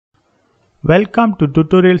Welcome to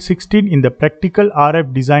Tutorial 16 in the Practical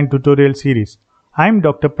RF Design tutorial series. I am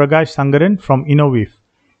Dr. Prakash Sangaran from Innowave.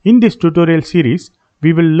 In this tutorial series,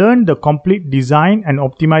 we will learn the complete design and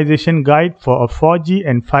optimization guide for a 4G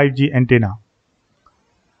and 5G antenna.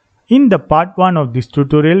 In the part 1 of this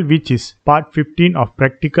tutorial, which is part 15 of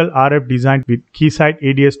Practical RF Design with Keysight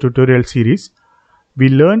ADS tutorial series, we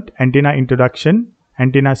learned antenna introduction,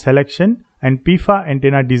 antenna selection, and PIFA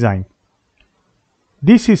antenna design.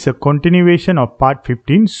 This is a continuation of part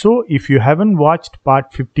 15, so if you haven't watched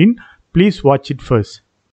part 15, please watch it first.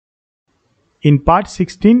 In part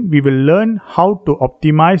 16, we will learn how to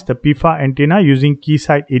optimize the PIFA antenna using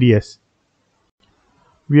Keysight ADS.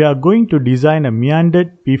 We are going to design a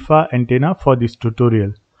meandered PIFA antenna for this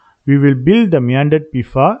tutorial. We will build the meandered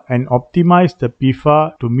PIFA and optimize the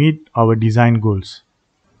PIFA to meet our design goals.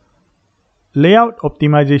 Layout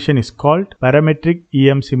optimization is called parametric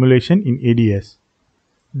EM simulation in ADS.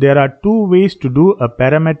 There are two ways to do a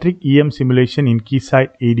parametric EM simulation in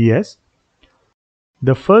Keysight ADS.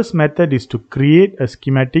 The first method is to create a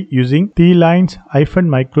schematic using T-lines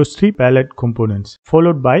 -microstrip palette components,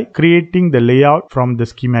 followed by creating the layout from the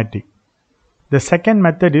schematic. The second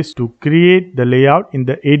method is to create the layout in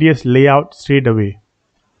the ADS layout straight away.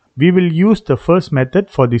 We will use the first method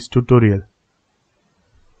for this tutorial.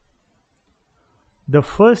 The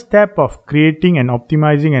first step of creating and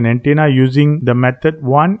optimizing an antenna using the method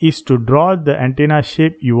 1 is to draw the antenna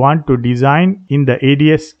shape you want to design in the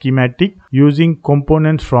ADS schematic using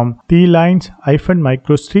components from T-lines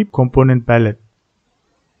 -microstrip component palette.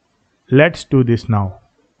 Let's do this now.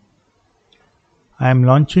 I am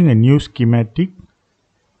launching a new schematic.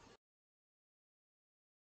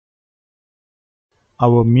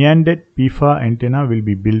 Our meandered PIFA antenna will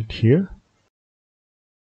be built here.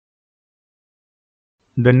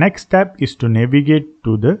 The next step is to navigate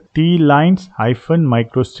to the T-lines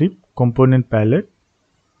 -microstrip component palette.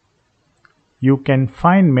 You can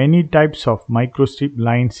find many types of microstrip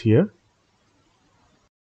lines here.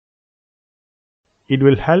 It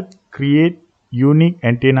will help create unique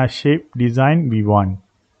antenna shape design we want.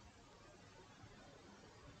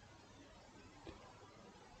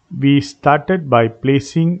 We started by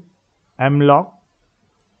placing M-lock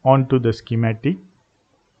onto the schematic,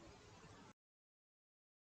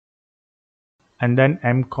 and then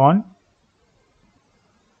M-con,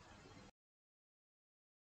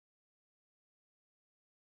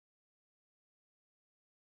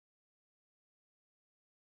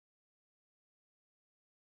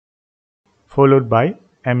 followed by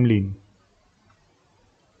M-lin.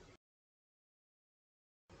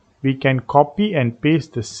 We can copy and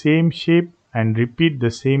paste the same shape and repeat the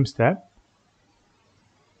same step.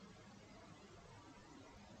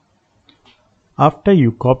 After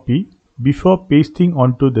you copy, before pasting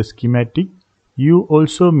onto the schematic, you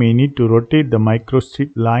also may need to rotate the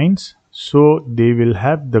microstrip lines so they will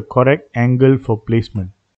have the correct angle for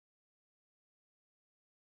placement.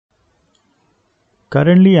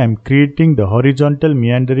 Currently, I am creating the horizontal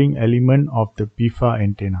meandering element of the PIFA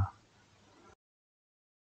antenna.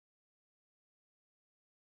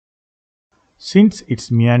 Since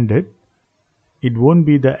it's meandered, it won't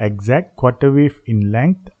be the exact quarter wave in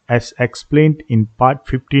length as explained in part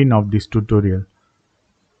 15 of this tutorial.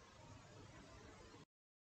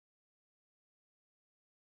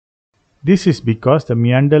 This is because the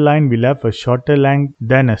meander line will have a shorter length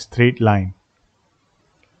than a straight line.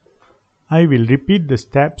 I will repeat the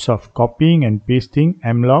steps of copying and pasting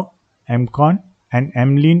M-lock, M-con and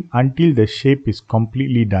M-lin until the shape is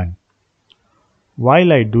completely done.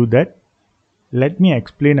 While I do that, let me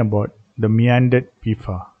explain about the meandered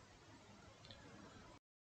PIFA.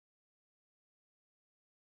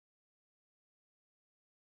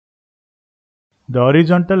 The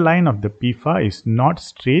horizontal line of the PIFA is not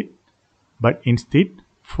straight, but instead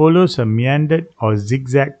follows a meandered or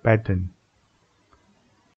zigzag pattern.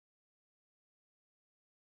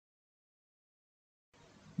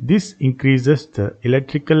 This increases the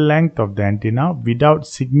electrical length of the antenna without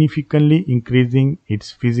significantly increasing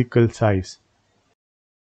its physical size.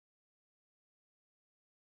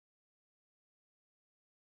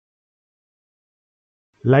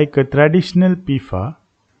 Like a traditional PIFA,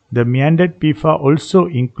 the meandered PIFA also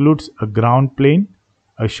includes a ground plane,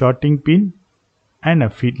 a shorting pin, and a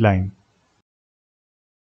feed line.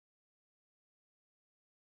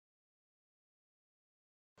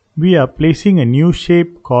 We are placing a new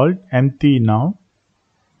shape called empty now.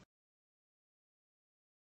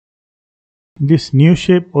 This new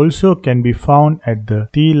shape also can be found at the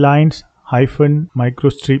T-lines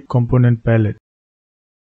 -microstrip component palette.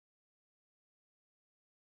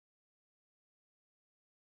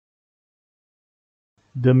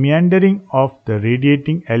 The meandering of the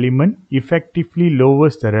radiating element effectively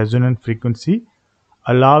lowers the resonant frequency,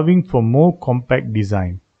 allowing for more compact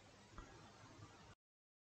design.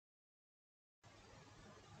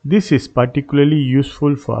 This is particularly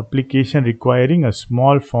useful for applications requiring a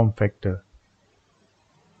small form factor.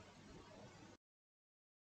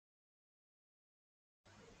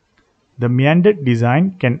 The meandered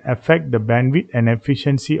design can affect the bandwidth and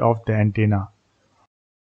efficiency of the antenna.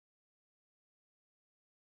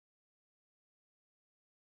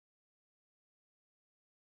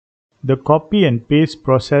 The copy and paste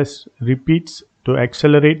process repeats to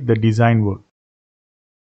accelerate the design work.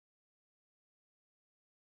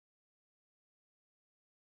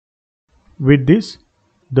 With this,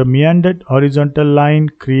 the meandered horizontal line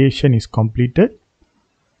creation is completed.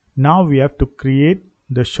 Now we have to create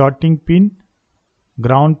the shorting pin,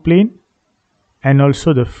 ground plane, and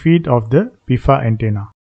also the feed of the PIFA antenna.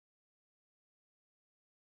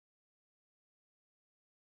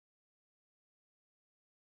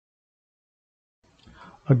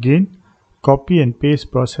 Again, copy and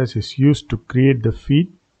paste process is used to create the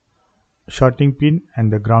feed, shorting pin,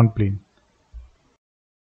 and the ground plane.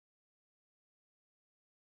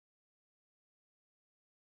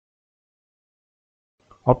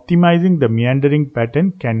 Optimizing the meandering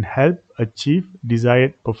pattern can help achieve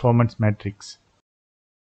desired performance metrics.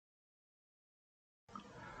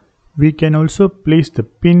 We can also place the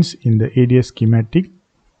pins in the ADS schematic.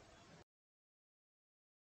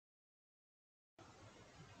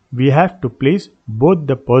 We have to place both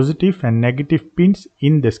the positive and negative pins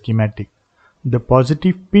in the schematic. The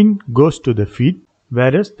positive pin goes to the feed,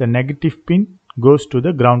 whereas the negative pin goes to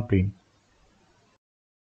the ground plane.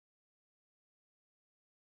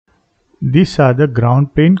 These are the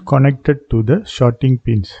ground plane connected to the shorting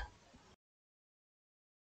pins.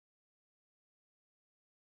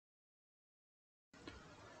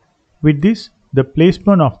 With this, the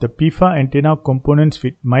placement of the PIFA antenna components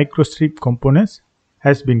with microstrip components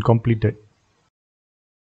has been completed.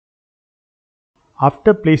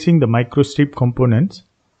 After placing the microstrip components,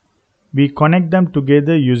 we connect them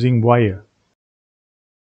together using wire.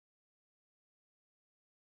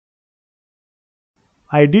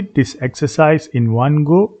 I did this exercise in one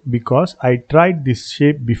go because I tried this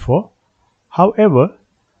shape before. However,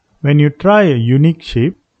 when you try a unique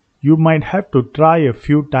shape, you might have to try a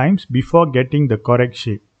few times before getting the correct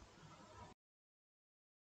shape.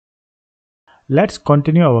 Let's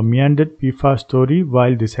continue our meandered PIFA story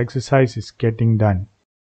while this exercise is getting done.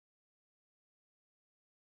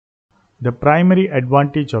 The primary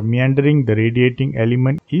advantage of meandering the radiating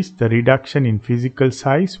element is the reduction in physical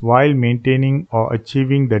size while maintaining or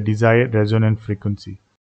achieving the desired resonant frequency.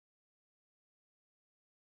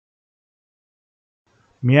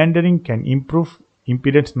 Meandering can improve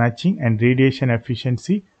impedance matching and radiation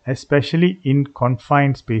efficiency, especially in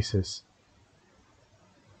confined spaces.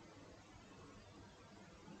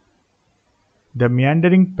 The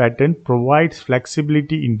meandering pattern provides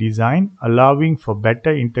flexibility in design, allowing for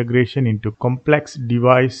better integration into complex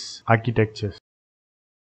device architectures.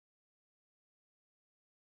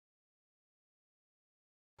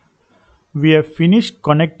 We have finished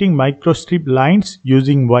connecting microstrip lines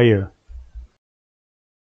using wire.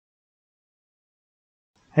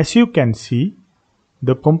 As you can see,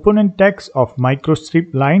 the component tags of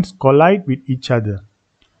microstrip lines collide with each other.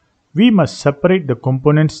 We must separate the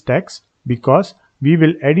component tags because we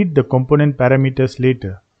will edit the component parameters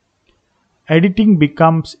later. Editing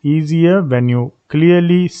becomes easier when you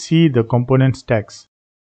clearly see the component tags.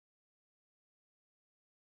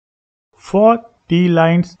 4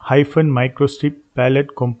 T-lines -microstrip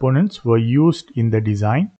palette components were used in the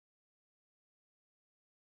design.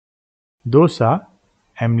 Those are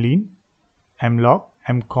Mlean, Mlog,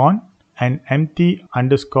 Mcon, and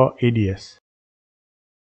Mt_ADS.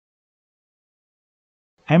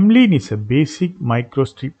 Mlean is a basic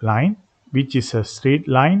microstrip line, which is a straight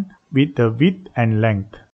line with a width and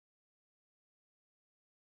length.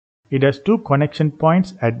 It has 2 connection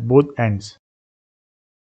points at both ends.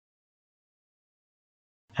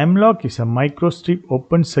 Mlog is a microstrip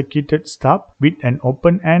open-circuited stub with an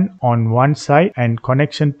open end on one side and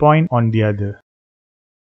connection point on the other.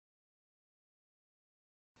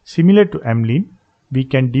 Similar to Mlean, we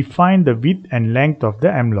can define the width and length of the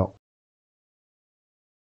Mlog.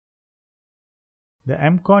 The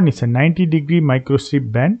Mcon is a 90-degree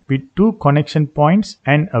microstrip band with 2 connection points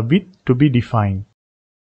and a width to be defined.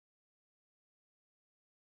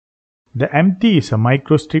 The Mt is a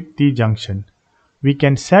microstrip T-junction. We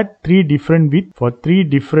can set 3 different widths for 3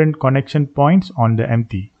 different connection points on the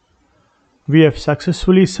Mt. We have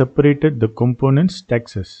successfully separated the components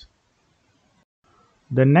tags.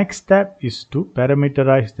 The next step is to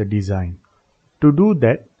parameterize the design. To do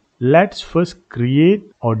that, let's first create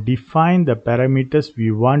or define the parameters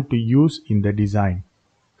we want to use in the design.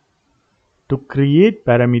 To create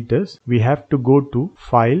parameters, we have to go to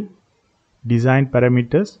File, Design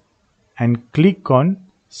Parameters and click on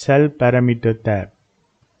Cell Parameter tab.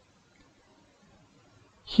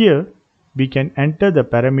 Here, we can enter the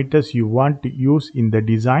parameters you want to use in the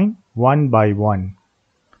design one by one.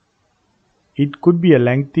 It could be a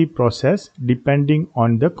lengthy process depending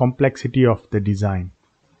on the complexity of the design.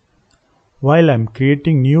 While I'm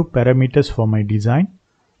creating new parameters for my design,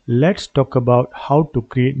 let's talk about how to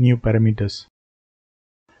create new parameters.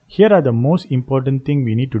 Here are the most important things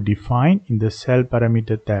we need to define in the Cell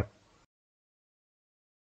Parameter tab.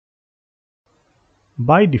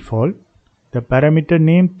 By default, the Parameter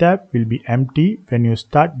Name tab will be empty when you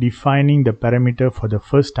start defining the parameter for the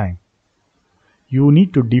first time. You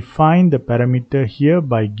need to define the parameter here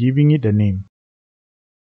by giving it a name.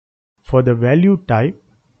 For the value type,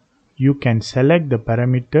 you can select the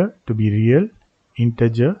parameter to be real,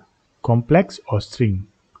 integer, complex or string.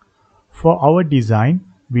 For our design,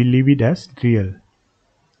 we leave it as real.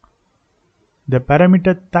 The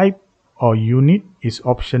parameter type or unit is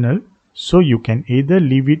optional, so you can either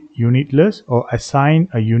leave it unitless or assign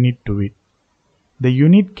a unit to it. The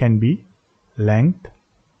unit can be length,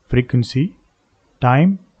 frequency,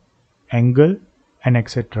 time, angle, and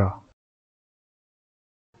etc.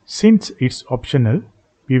 Since it's optional,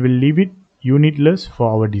 we will leave it unitless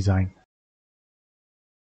for our design.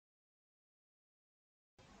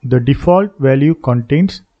 The default value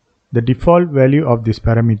contains the default value of this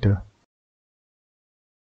parameter.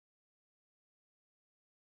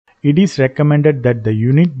 It is recommended that the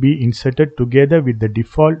unit be inserted together with the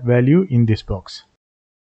default value in this box.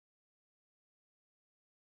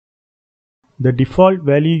 The default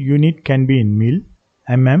value unit can be in mil,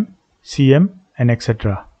 mm, cm, and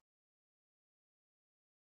etc.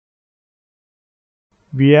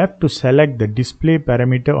 We have to select the display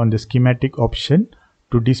parameter on the schematic option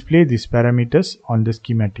to display these parameters on the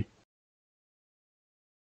schematic.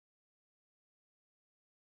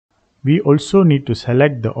 We also need to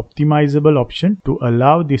select the optimizable option to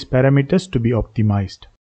allow these parameters to be optimized.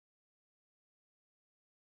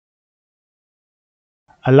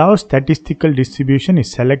 Allow statistical distribution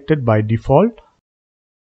is selected by default,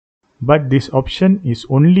 but this option is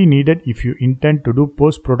only needed if you intend to do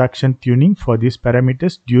post-production tuning for these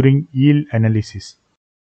parameters during yield analysis.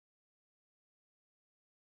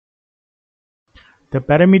 The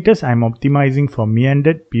parameters I am optimizing for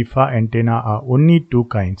meandered PIFA antenna are only two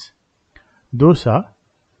kinds. Those are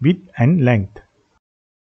width and length.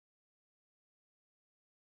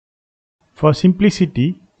 For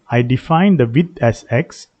simplicity, I define the width as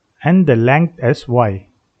x and the length as y.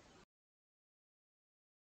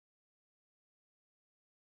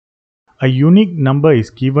 A unique number is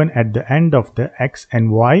given at the end of the x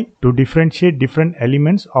and y to differentiate different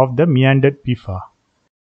elements of the meandered PIFA.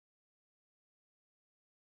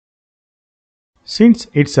 Since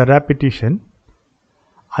it's a repetition,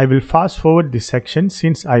 I will fast forward this section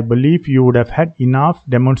since I believe you would have had enough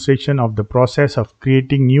demonstration of the process of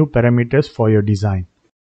creating new parameters for your design.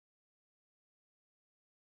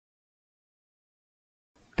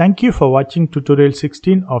 Thank you for watching tutorial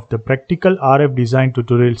 16 of the Practical RF Design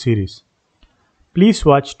tutorial series. Please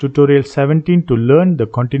watch tutorial 17 to learn the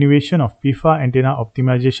continuation of PIFA antenna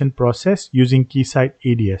optimization process using Keysight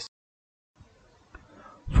ADS.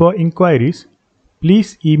 For inquiries,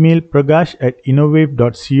 please email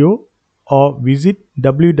pragash@innowave.co or visit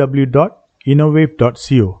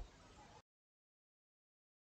www.innowave.co.